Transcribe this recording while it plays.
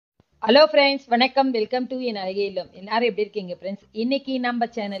Hello friends, வணக்கம். Welcome to என் அழகே இல்லம். எல்லாரும் எப்படி இருக்கீங்க ஃப்ரெண்ட்ஸ்? இன்னைக்கு நம்ம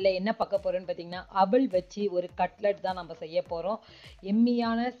சேனலில் என்ன பார்க்க போகிறோன்னு பார்த்தீங்கன்னா, அவல் வச்சு ஒரு கட்லெட் தான் நம்ம செய்ய போகிறோம்.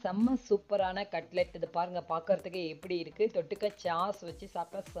 எம்மியான செம்ம சூப்பரான கட்லெட். இது பாருங்கள், பார்க்குறதுக்கு எப்படி இருக்குது. தொட்டுக்க சாஸ் வச்சு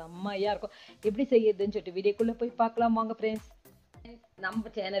சாப்பிட்டா செம்மையாக இருக்கும். எப்படி செய்யறதுன்னு சொல்லிட்டு வீடியோக்குள்ளே போய் பார்க்கலாம் வாங்க ஃப்ரெண்ட்ஸ். நம்ம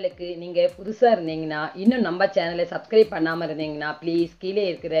சேனலுக்கு நீங்கள் புதுசாக இருந்தீங்கன்னா, இன்னும் நம்ம சேனலை சப்ஸ்கிரைப் பண்ணாமல் இருந்தீங்கன்னா ப்ளீஸ் கீழே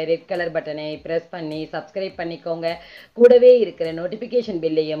இருக்கிற ரெட் கலர் பட்டனை ப்ரெஸ் பண்ணி சப்ஸ்கிரைப் பண்ணிக்கோங்க. கூடவே இருக்கிற நோட்டிஃபிகேஷன்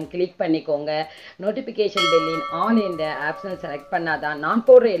பெல்லையும் கிளிக் பண்ணிக்கோங்க. நோட்டிஃபிகேஷன் பெல்லின் ஆல் என்ற ஆப்ஷனை செலக்ட் பண்ணாதான் நான்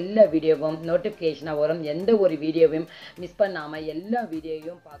போடுற எல்லா வீடியோவும் நோட்டிஃபிகேஷனாக வரும். எந்த ஒரு வீடியோவையும் மிஸ் பண்ணாமல் எல்லா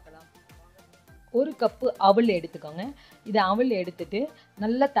வீடியோவையும் பார்க்கலாம். ஒரு கப்பு அவல் எடுத்துக்கோங்க. இது அவல் எடுத்துட்டு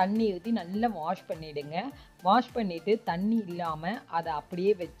நல்லா தண்ணி ஊற்றி நல்லா வாஷ் பண்ணிவிடுங்க. வாஷ் பண்ணிவிட்டு தண்ணி இல்லாமல் அதை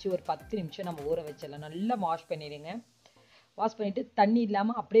அப்படியே வச்சு ஒரு 10 நிமிஷம் நம்ம ஊற வச்சிடலாம். நல்லா வாஷ் பண்ணிவிடுங்க. வாஷ் பண்ணிவிட்டு தண்ணி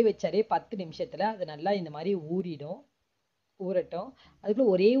இல்லாமல் அப்படியே வச்சாலே 10 நிமிஷத்தில் அது நல்லா இந்த மாதிரி ஊறட்டும்.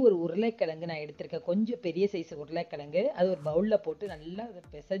 அதுக்குள்ளே ஒரே ஒரு உருளைக்கிழங்கு நான் எடுத்திருக்கேன். கொஞ்சம் பெரிய சைஸ் உருளைக்கிழங்கு. அது ஒரு பவுலில் போட்டு நல்லா அதை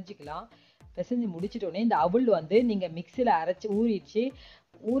பிசைஞ்சிக்கலாம். பிசைஞ்சு முடிச்சிட்டோடனே இந்த அவல் நீங்கள் மிக்சியில் அரைச்சி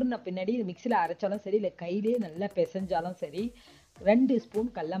ஊறின பின்னாடி இது மிக்சியில் அரைச்சாலும் சரி, இல்லை கையிலே நல்லா பிசைஞ்சாலும் சரி. 2 ஸ்பூன்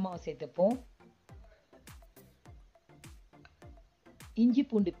கடல மாவு சேர்த்துப்போம். இஞ்சி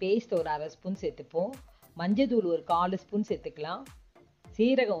பூண்டு பேஸ்ட் ஒரு 1/2 ஸ்பூன் சேர்த்துப்போம். மஞ்சள் ஒரு 1/4 ஸ்பூன் சேர்த்துக்கலாம்.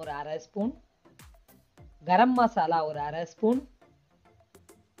 சீரகம் ஒரு 1/2 ஸ்பூன். கரம் மசாலா ஒரு 1/2 ஸ்பூன்.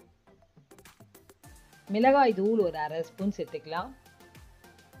 மிளகாய் தூள் ஒரு 1/2 ஸ்பூன் சேர்த்துக்கலாம்.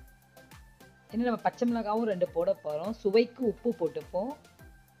 இன்னும் நம்ம பச்சை மிளகாவும் 2 போட போகிறோம். சுவைக்கு உப்பு போட்டுப்போம்.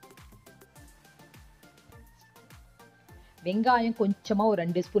 வெங்காயம் கொஞ்சமாக ஒரு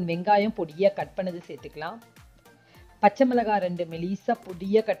 2 ஸ்பூன் வெங்காயம் பொடியாக கட் பண்ணது சேர்த்துக்கலாம். பச்சை மிளகாய் 2 மெலிசாக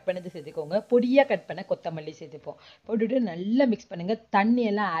பொடியாக கட் பண்ணது சேர்த்துக்கோங்க. பொடியாக கட் பண்ண கொத்தமல்லி சேர்த்துப்போம். போட்டுட்டு நல்லா மிக்ஸ் பண்ணுங்கள்.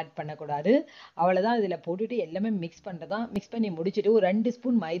 தண்ணியெல்லாம் ஆட் பண்ணக்கூடாது. அவ்வளோதான். இதில் போட்டுட்டு எல்லாமே மிக்ஸ் பண்ணுறதான். மிக்ஸ் பண்ணி முடிச்சுட்டு ஒரு 2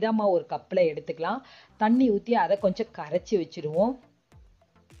 ஸ்பூன் மைதா மாவு ஒரு கப்பில் எடுத்துக்கலாம். தண்ணி ஊற்றி அதை கொஞ்சம் கரைச்சி வச்சுருவோம்.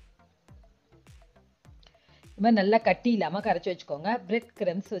 இது மாதிரி நல்லா கட்டி இல்லாமல் கரைச்சி வச்சுக்கோங்க. பிரெட்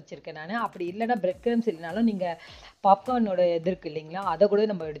கிரம்ஸ் வச்சுருக்கேன் நான். அப்படி இல்லைன்னா பிரெட் கிரம்ஸ் இல்லைனாலும் நீங்கள் பாப்கார்னோட இது இருக்குது இல்லைங்களா, அதை கூட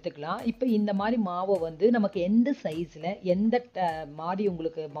நம்ம எடுத்துக்கலாம். இப்போ இந்த மாதிரி மாவை நமக்கு எந்த சைஸில் எந்த மாதிரி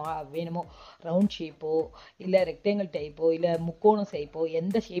உங்களுக்கு வேணுமோ, ரவுண்ட் ஷேப்போ இல்லை ரெக்டாங்கிள் டைப்போ இல்லை முக்கோணம் ஷேப்போ,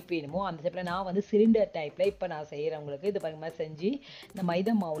 எந்த ஷேப் வேணுமோ அந்த ஷேப்பில் நான் சிலிண்டர் டைப்பில் இப்போ நான் செய்கிறவங்களுக்கு இது மாதிரி செஞ்சு இந்த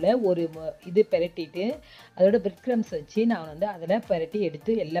மைதா மாவில் ஒரு இது பெரட்டிட்டு அதோட பிரெட் கிரம்ஸ் வச்சு நான் அதில் பெரட்டி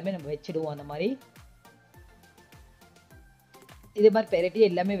எடுத்து எல்லாமே நம்ம வச்சுடுவோம். அந்த மாதிரி இது மாதிரி பெரட்டி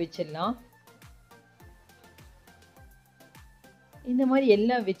எல்லாமே வச்சிடலாம். இந்த மாதிரி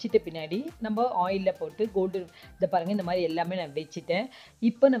எல்லாம் வச்சுட்ட பின்னாடி நம்ம ஆயிலில் போட்டு இதை பாருங்கள், இந்த மாதிரி எல்லாமே நான் வச்சுட்டேன்.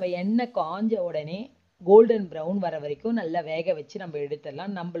 இப்போ நம்ம எண்ணெய் காஞ்ச உடனே கோல்டன் ப்ரௌன் வர வரைக்கும் நல்லா வேக வச்சு நம்ம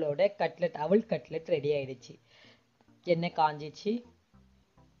எடுத்துடலாம். நம்மளோட கட்லெட் அவல் கட்லெட் ரெடி ஆகிடுச்சு. எண்ணெய் காஞ்சிச்சு.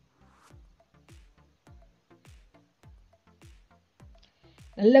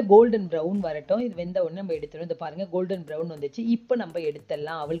 நல்ல கோல்டன் ப்ரௌன் வரட்டும். இது வெந்த உடனே நம்ம எடுத்துடும். இந்த பாருங்கள், கோல்டன் ப்ரௌன் வந்துச்சு. இப்போ நம்ம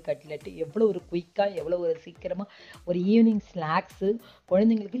எடுத்துடலாம் அவல் கட்லெட். எவ்வளோ ஒரு குயிக்காக, எவ்வளோ ஒரு சீக்கிரமாக ஒரு ஈவினிங் ஸ்நாக்ஸு,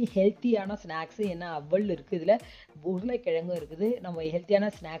 குழந்தைங்களுக்கு ஹெல்த்தியான ஸ்நாக்ஸு. ஏன்னா அவல் இருக்குது, இதில் உருளைக்கிழங்கும் இருக்குது. நம்ம ஹெல்த்தியான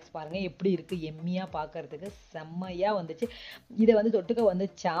ஸ்நாக்ஸ் பாருங்கள் எப்படி இருக்குது. எம்மியாக பார்க்குறதுக்கு செம்மையாக வந்துச்சு. இதை தொட்டுக்க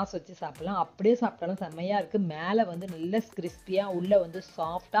சாஸ் வச்சு சாப்பிட்லாம். அப்படியே சாப்பிட்டாலும் செம்மையாக இருக்குது. மேலே நல்ல கிறிஸ்பியாக, உள்ளே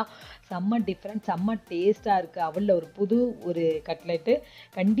சாஃப்டாக, செம்ம டிஃப்ரெண்ட், செம்ம டேஸ்ட்டாக இருக்குது. அவலில் ஒரு புது ஒரு கட்லெட்டு.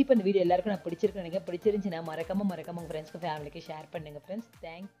 கண்டிப்பாக இந்த வீடியோ எல்லாருக்கும் நான் பிடிச்சிருக்கேன். நீங்கள் பிடிச்சிருந்துச்சுன்னா மறக்காம உங்கள் ஃப்ரெண்ட்ஸ்க்கு ஃபேமிலிக்கு ஷேர் பண்ணுங்கள் ஃப்ரெண்ட்ஸ்.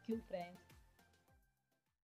 Thank you friends.